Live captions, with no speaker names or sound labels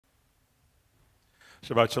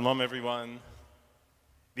Shabbat Shalom, everyone.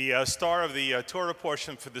 The star of the Torah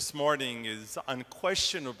portion for this morning is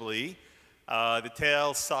unquestionably the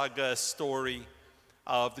tale, saga, story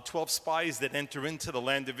of the 12 spies that enter into the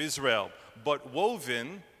land of Israel. But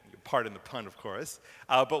woven, pardon the pun, of course,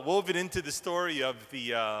 but woven into the story of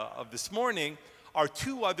this morning are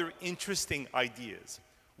two other interesting ideas.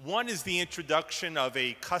 One is the introduction of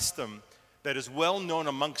a custom that is well known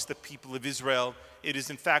amongst the people of Israel. It is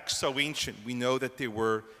in fact so ancient. We know that there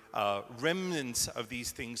were remnants of these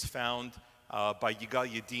things found by Yigal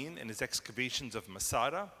Yadin in his excavations of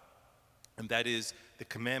Masada, and that is the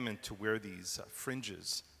commandment to wear these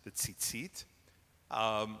fringes, the tzitzit.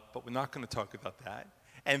 But we're not going to talk about that.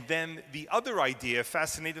 And then the other idea,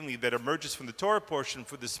 fascinatingly, that emerges from the Torah portion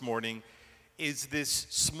for this morning is this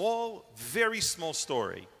small, very small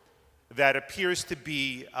story that appears to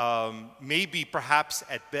be, maybe perhaps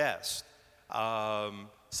at best,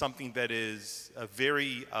 something that is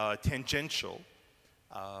very tangential.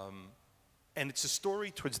 And it's a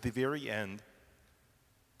story towards the very end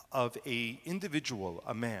of an individual,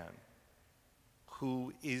 a man,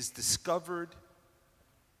 who is discovered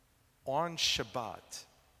on Shabbat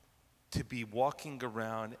to be walking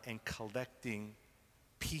around and collecting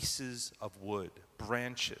pieces of wood,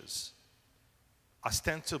 branches,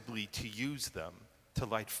 ostensibly to use them to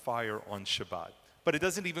light fire on Shabbat. But it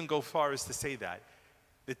doesn't even go far as to say that.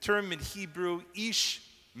 The term in Hebrew, ish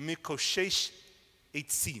mikoshesh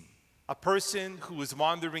eitzim, a person who is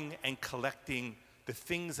wandering and collecting the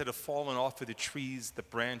things that have fallen off of the trees, the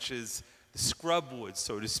branches, the scrub wood,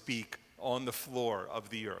 so to speak, on the floor of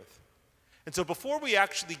the earth. And so before we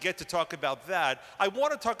actually get to talk about that, I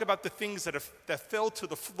want to talk about the things that fell to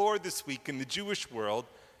the floor this week in the Jewish world.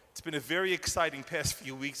 It's been a very exciting past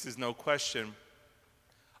few weeks, there's no question.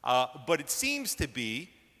 But it seems to be,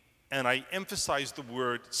 and I emphasize the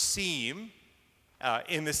word seem,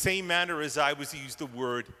 in the same manner as I was used the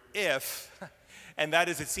word if, and that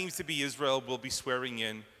is it seems to be Israel will be swearing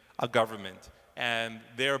in a government and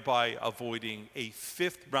thereby avoiding a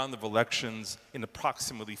fifth round of elections in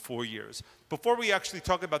approximately 4 years. Before we actually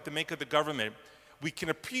talk about the make of the government, we can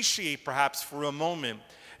appreciate perhaps for a moment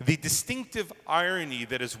the distinctive irony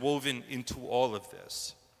that is woven into all of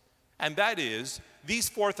this. And that is, these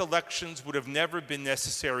fourth elections would have never been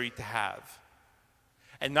necessary to have.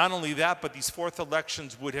 And not only that, but these fourth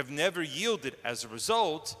elections would have never yielded as a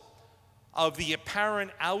result of the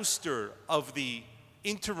apparent ouster of the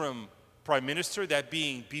interim prime minister, that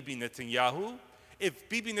being Bibi Netanyahu, if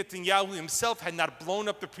Bibi Netanyahu himself had not blown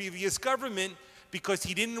up the previous government because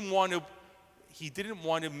he didn't want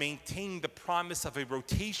to maintain the promise of a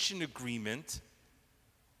rotation agreement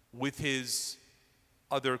with his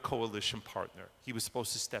other coalition partner. He was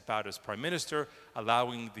supposed to step out as prime minister,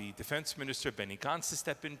 allowing the defense minister, Benny Gantz, to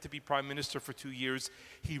step in to be prime minister for 2 years.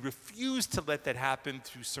 He refused to let that happen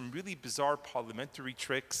through some really bizarre parliamentary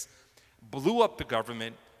tricks, blew up the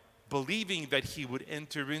government, believing that he would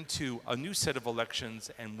enter into a new set of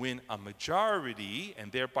elections and win a majority,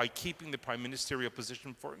 and thereby keeping the prime ministerial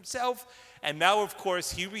position for himself. And now, of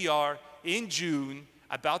course, here we are in June,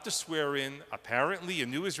 about to swear in, apparently, a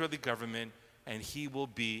new Israeli government, and he will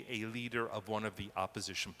be a leader of one of the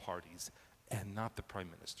opposition parties, and not the prime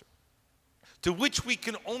minister. To which we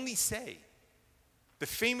can only say the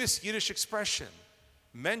famous Yiddish expression,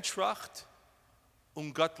 men tracht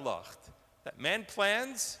und Gott lacht, that man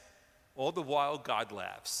plans, all the while God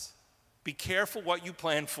laughs. Be careful what you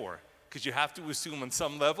plan for, because you have to assume on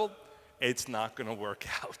some level it's not going to work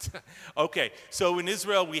out. Okay, so in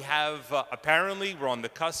Israel we have, apparently, we're on the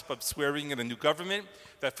cusp of swearing in a new government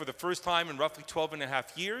that for the first time in roughly 12 and a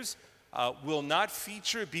half years will not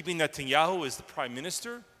feature Bibi Netanyahu as the prime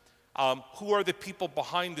minister. Who are the people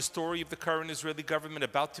behind the story of the current Israeli government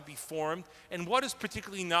about to be formed? And what is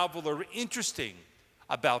particularly novel or interesting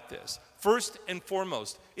about this? First and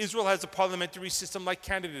foremost, Israel has a parliamentary system like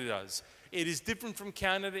Canada does. It is different from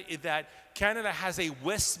Canada in that Canada has a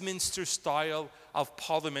Westminster style of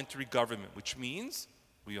parliamentary government, which means,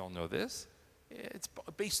 we all know this, it's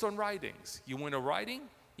based on ridings. You win a riding,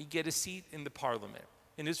 you get a seat in the parliament.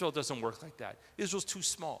 In Israel, it doesn't work like that. Israel's too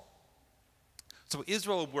small. So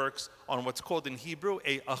Israel works on what's called in Hebrew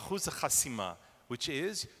a achuz chasima, which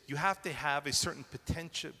is you have to have a certain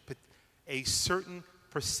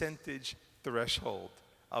percentage threshold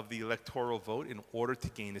of the electoral vote in order to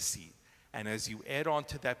gain a seat. And as you add on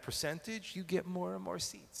to that percentage, you get more and more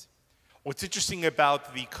seats. What's interesting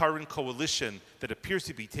about the current coalition that appears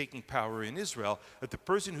to be taking power in Israel, that the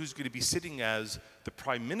person who's going to be sitting as the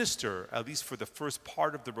prime minister, at least for the first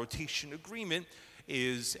part of the rotation agreement,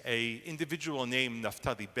 is an individual named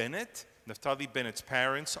Naftali Bennett. Naftali Bennett's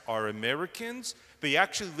parents are Americans. They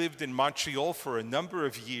actually lived in Montreal for a number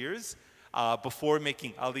of years before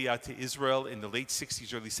making Aliyah to Israel in the late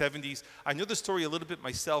 60s, early 70s. I know the story a little bit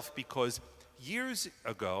myself because years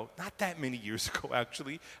ago, not that many years ago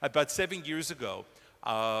actually, about 7 years ago,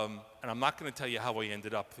 and I'm not going to tell you how I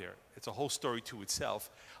ended up there. It's a whole story to itself.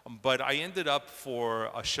 But I ended up for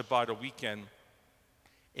a Shabbat, a weekend,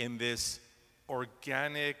 in this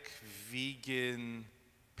organic, vegan,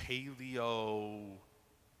 paleo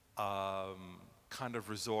kind of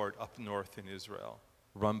resort up north in Israel,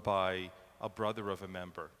 run by a brother of a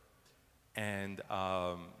member. And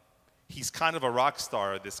he's kind of a rock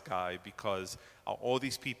star, this guy, because all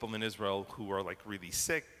these people in Israel who are like really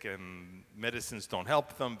sick and medicines don't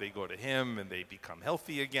help them, they go to him and they become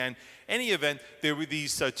healthy again. Any event, there were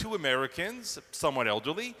these two Americans, somewhat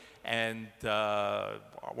elderly, and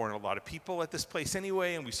weren't a lot of people at this place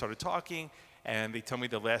anyway, and we started talking, and they tell me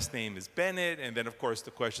the last name is Bennett, and then of course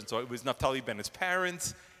the question, so it was Naftali Bennett's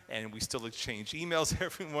parents, and we still exchange emails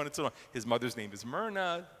every once in a while. His mother's name is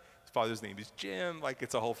Myrna, his father's name is Jim, like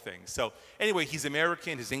it's a whole thing. So anyway, he's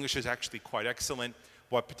American, his English is actually quite excellent.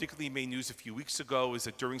 What particularly made news a few weeks ago is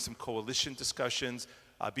that during some coalition discussions,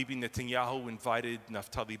 Bibi Netanyahu invited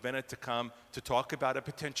Naftali Bennett to come to talk about a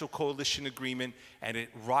potential coalition agreement, and it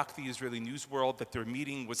rocked the Israeli news world that their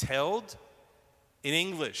meeting was held in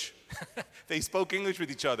English. They spoke English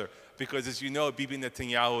with each other because, as you know, Bibi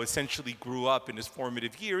Netanyahu essentially grew up in his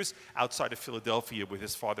formative years outside of Philadelphia, where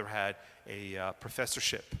his father had a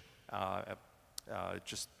professorship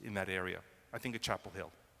just in that area, I think at Chapel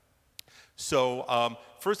Hill. So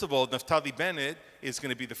first of all, Naftali Bennett is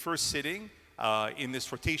going to be the first sitting in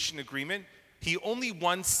this rotation agreement. He only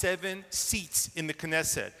won 7 seats in the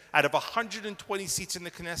Knesset out of 120 seats in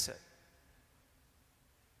the Knesset.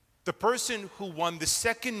 The person who won the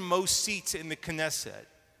second most seats in the Knesset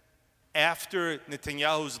after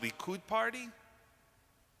Netanyahu's Likud party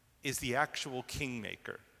is the actual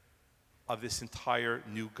kingmaker of this entire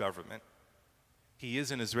new government. He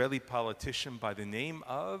is an Israeli politician by the name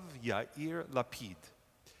of Yair Lapid.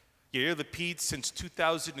 Yair Lapid, since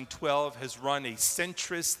 2012, has run a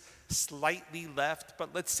centrist, slightly left,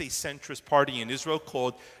 but let's say centrist party in Israel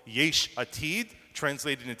called Yesh Atid,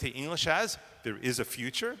 translated into English as There Is a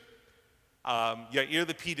Future. Yair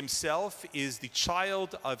Lapid himself is the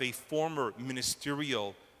child of a former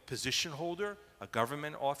ministerial position holder, a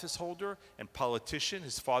government office holder and politician.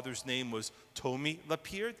 His father's name was Tomi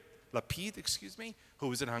Lapid, who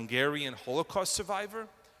was an Hungarian Holocaust survivor.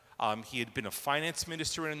 He had been a finance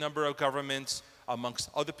minister in a number of governments, amongst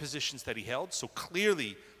other positions that he held. So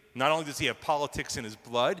clearly, not only does he have politics in his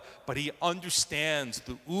blood, but he understands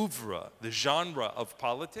the oeuvre, the genre of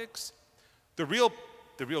politics. The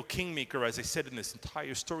real kingmaker, as I said in this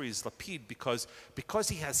entire story, is Lapid, because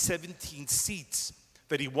he has 17 seats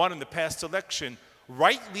that he won in the past election.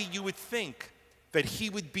 Rightly, you would think that he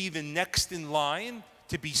would be the next in line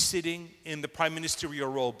to be sitting in the prime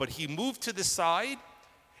ministerial role. But he moved to the side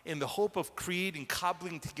in the hope of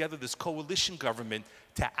cobbling together this coalition government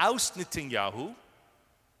to oust Netanyahu.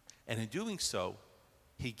 And in doing so,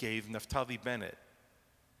 he gave Naftali Bennett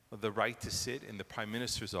the right to sit in the prime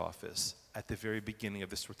minister's office at the very beginning of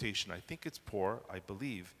this rotation. I think I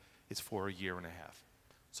believe it's for a year and a half.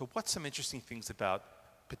 So what's some interesting things about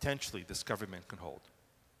potentially this government can hold?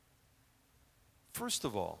 First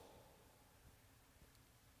of all,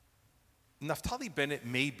 Naftali Bennett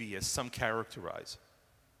may be, as some characterize,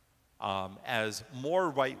 as more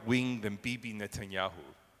right-wing than Bibi Netanyahu.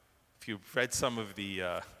 If you've read some of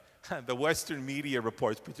the Western media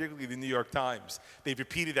reports, particularly the New York Times, they've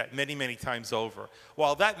repeated that many, many times over.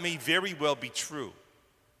 While that may very well be true,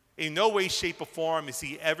 in no way, shape, or form is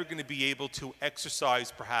he ever going to be able to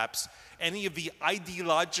exercise, perhaps, any of the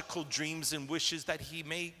ideological dreams and wishes that he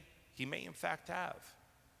may in fact have,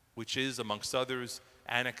 which is, amongst others,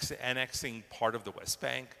 annexing part of the West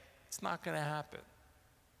Bank. It's not going to happen.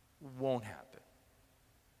 Won't happen.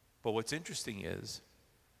 But what's interesting is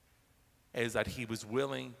that he was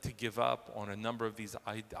willing to give up on a number of these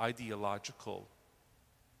ideological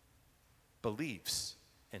beliefs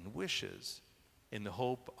and wishes in the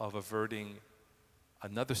hope of averting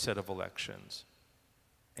another set of elections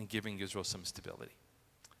and giving Israel some stability.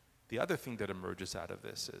 The other thing that emerges out of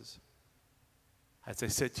this is, as I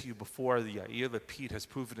said to you before, Yair Lapid has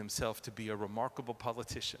proven himself to be a remarkable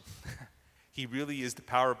politician. He really is the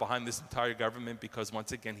power behind this entire government because,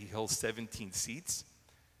 once again, he holds 17 seats.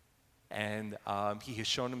 And he has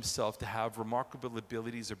shown himself to have remarkable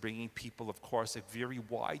abilities of bringing people, of course, a very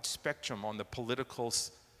wide spectrum on the political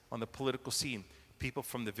scene. People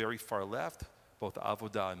from the very far left, both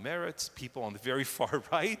Avodah and Meretz, people on the very far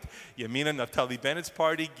right, Yamina Naftali Bennett's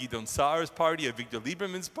party, Gidon Saar's party, Avigdor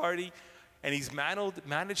Lieberman's party, and he's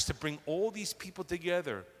managed to bring all these people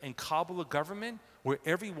together and cobble a government where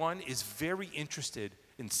everyone is very interested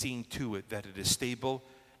in seeing to it that it is stable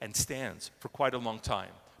and stands for quite a long time.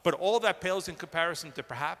 But all that pales in comparison to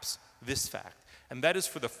perhaps this fact, and that is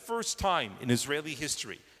for the first time in Israeli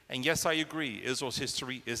history. And yes, I agree, Israel's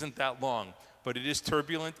history isn't that long, but it is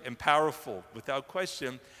turbulent and powerful, without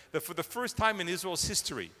question, that for the first time in Israel's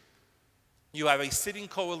history, you have a sitting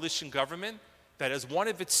coalition government that as one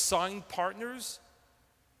of its signed partners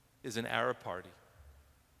is an Arab party.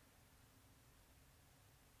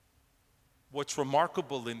 What's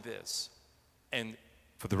remarkable in this, and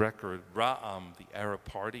for the record, Ra'am, the Arab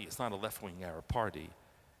party, it's not a left-wing Arab party,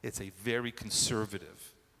 it's a very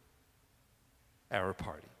conservative Arab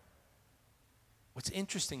party. What's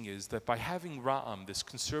interesting is that by having Ra'am, this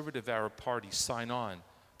conservative Arab party, sign on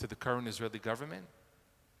to the current Israeli government,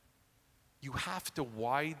 you have to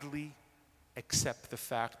widely accept the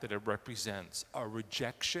fact that it represents a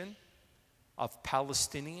rejection of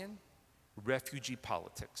Palestinian refugee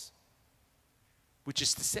politics. Which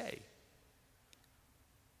is to say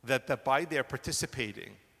that by their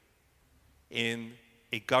participating in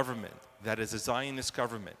a government that is a Zionist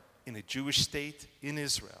government in a Jewish state in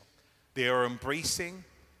Israel, they are embracing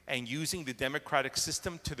and using the democratic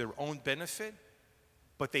system to their own benefit,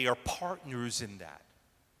 but they are partners in that.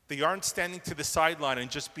 They aren't standing to the sideline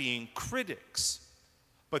and just being critics,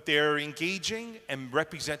 but they're engaging and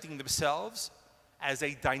representing themselves as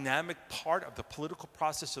a dynamic part of the political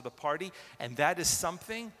process of the party, and that is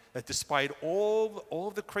something that despite all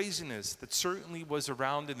of the craziness that certainly was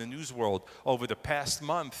around in the news world over the past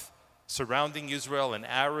month surrounding Israel and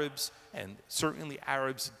Arabs, and certainly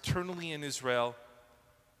Arabs internally in Israel,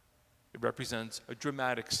 it represents a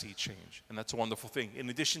dramatic sea change, and that's a wonderful thing.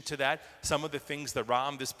 In addition to that, some of the things that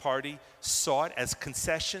Ra'am, this party, sought as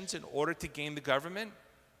concessions in order to gain the government,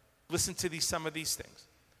 listen to some of these things.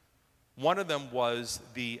 One of them was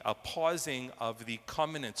the pausing of the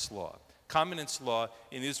Covenants Law. Covenants Law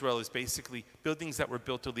in Israel is basically buildings that were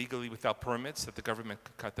built illegally without permits, that the government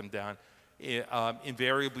could cut them down.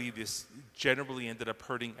 Invariably, this generally ended up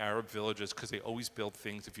hurting Arab villages because they always build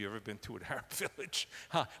things. If you've ever been to an Arab village,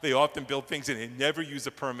 they often build things and they never use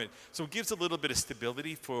a permit. So it gives a little bit of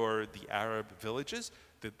stability for the Arab villages.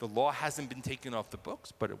 The law hasn't been taken off the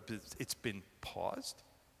books, but it's been paused.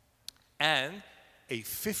 And a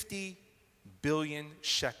 50 billion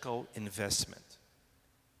shekel investment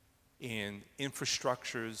in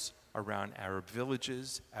infrastructures around Arab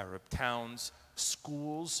villages, Arab towns,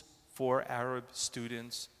 schools for Arab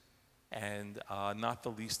students, and not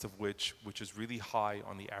the least of which is really high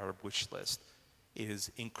on the Arab wish list, is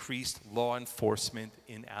increased law enforcement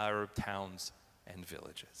in Arab towns and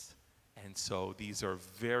villages. And so these are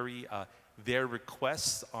very, their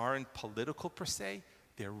requests aren't political per se,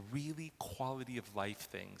 they're really quality of life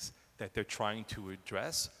things that they're trying to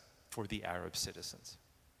address for the Arab citizens.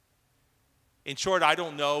 In short, I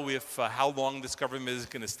don't know if how long this government is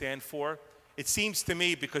going to stand for. It seems to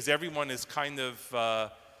me, because everyone is kind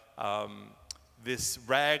of this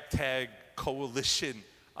ragtag coalition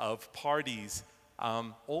of parties,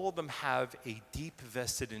 all of them have a deep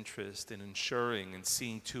vested interest in ensuring and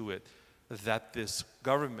seeing to it that this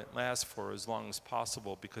government lasts for as long as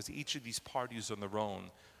possible, because each of these parties on their own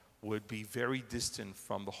would be very distant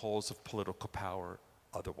from the halls of political power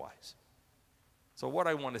otherwise. So what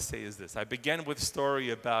I want to say is this. I began with a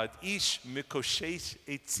story about Ish Mikoshesh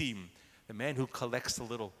Etzim, the man who collects the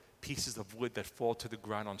little pieces of wood that fall to the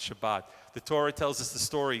ground on Shabbat. The Torah tells us the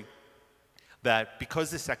story that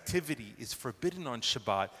because this activity is forbidden on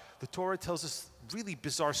Shabbat, the Torah tells us a really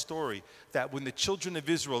bizarre story that when the children of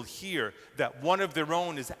Israel hear that one of their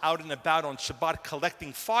own is out and about on Shabbat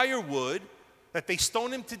collecting firewood, that they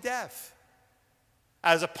stone him to death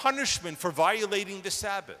as a punishment for violating the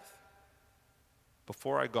Sabbath.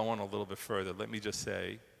 Before I go on a little bit further, let me just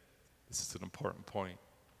say, this is an important point.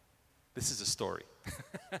 This is a story.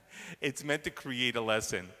 It's meant to create a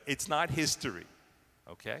lesson. It's not history,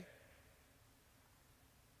 okay?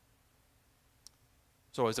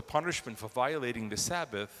 So as a punishment for violating the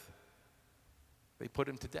Sabbath, they put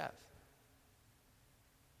him to death.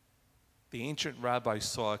 The ancient rabbis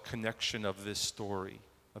saw a connection of this story,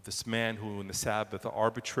 of this man who in the Sabbath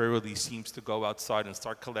arbitrarily seems to go outside and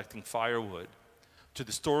start collecting firewood, to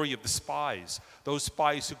the story of the spies, those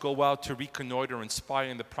spies who go out to reconnoiter and spy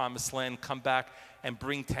in the promised land, come back and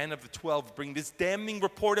bring 10 of the 12, bring this damning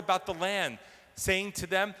report about the land, saying to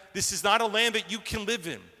them, this is not a land that you can live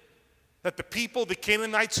in. That the people, the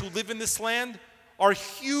Canaanites who live in this land, are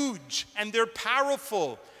huge and they're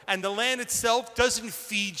powerful, and the land itself doesn't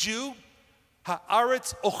feed you.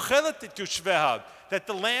 Ha'aretz ochelet et yoshveha, that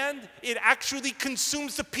the land, it actually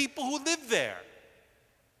consumes the people who live there.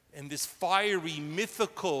 And this fiery,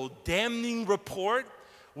 mythical, damning report,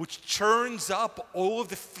 which churns up all of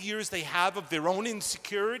the fears they have of their own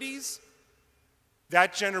insecurities,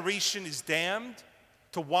 that generation is damned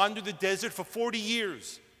to wander the desert for 40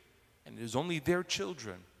 years. And it is only their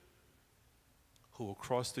children who will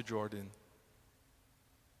cross the Jordan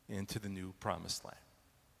into the new promised land.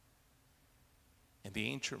 And the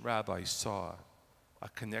ancient rabbis saw a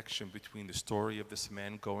connection between the story of this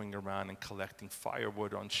man going around and collecting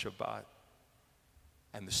firewood on Shabbat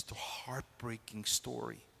and the heartbreaking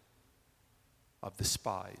story of the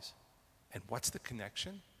spies. And what's the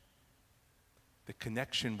connection? The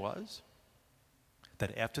connection was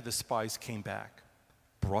that after the spies came back,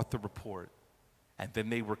 brought the report, and then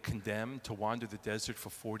they were condemned to wander the desert for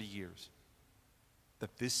 40 years,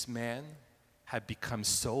 that this man had become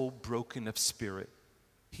so broken of spirit,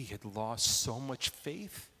 he had lost so much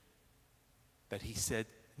faith, that he said,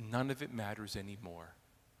 none of it matters anymore.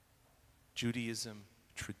 Judaism,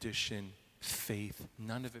 tradition, faith,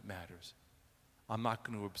 none of it matters. I'm not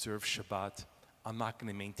going to observe Shabbat. I'm not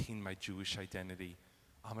going to maintain my Jewish identity.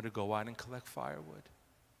 I'm going to go out and collect firewood.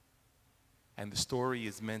 And the story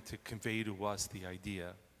is meant to convey to us the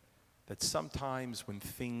idea that sometimes when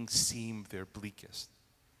things seem their bleakest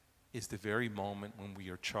is the very moment when we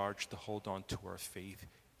are charged to hold on to our faith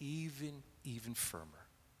even firmer,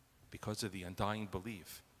 because of the undying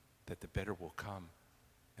belief that the better will come,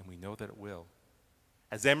 and we know that it will.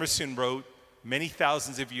 As Emerson wrote many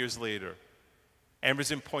thousands of years later,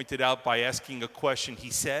 Emerson pointed out by asking a question, he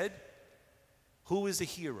said, "Who is a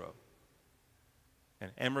hero?"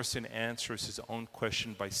 And Emerson answers his own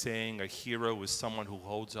question by saying a hero is someone who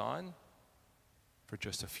holds on for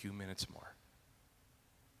just a few minutes more.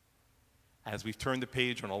 As we've turned the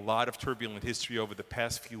page on a lot of turbulent history over the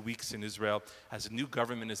past few weeks in Israel, as a new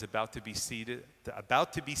government is about to be seated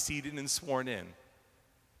and sworn in,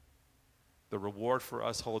 the reward for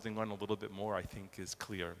us holding on a little bit more, I think, is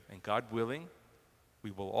clear. And God willing, we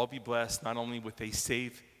will all be blessed not only with a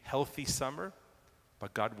safe, healthy summer,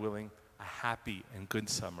 but God willing, a happy and good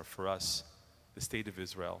summer for us, the state of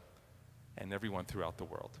Israel, and everyone throughout the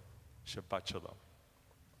world. Shabbat Shalom.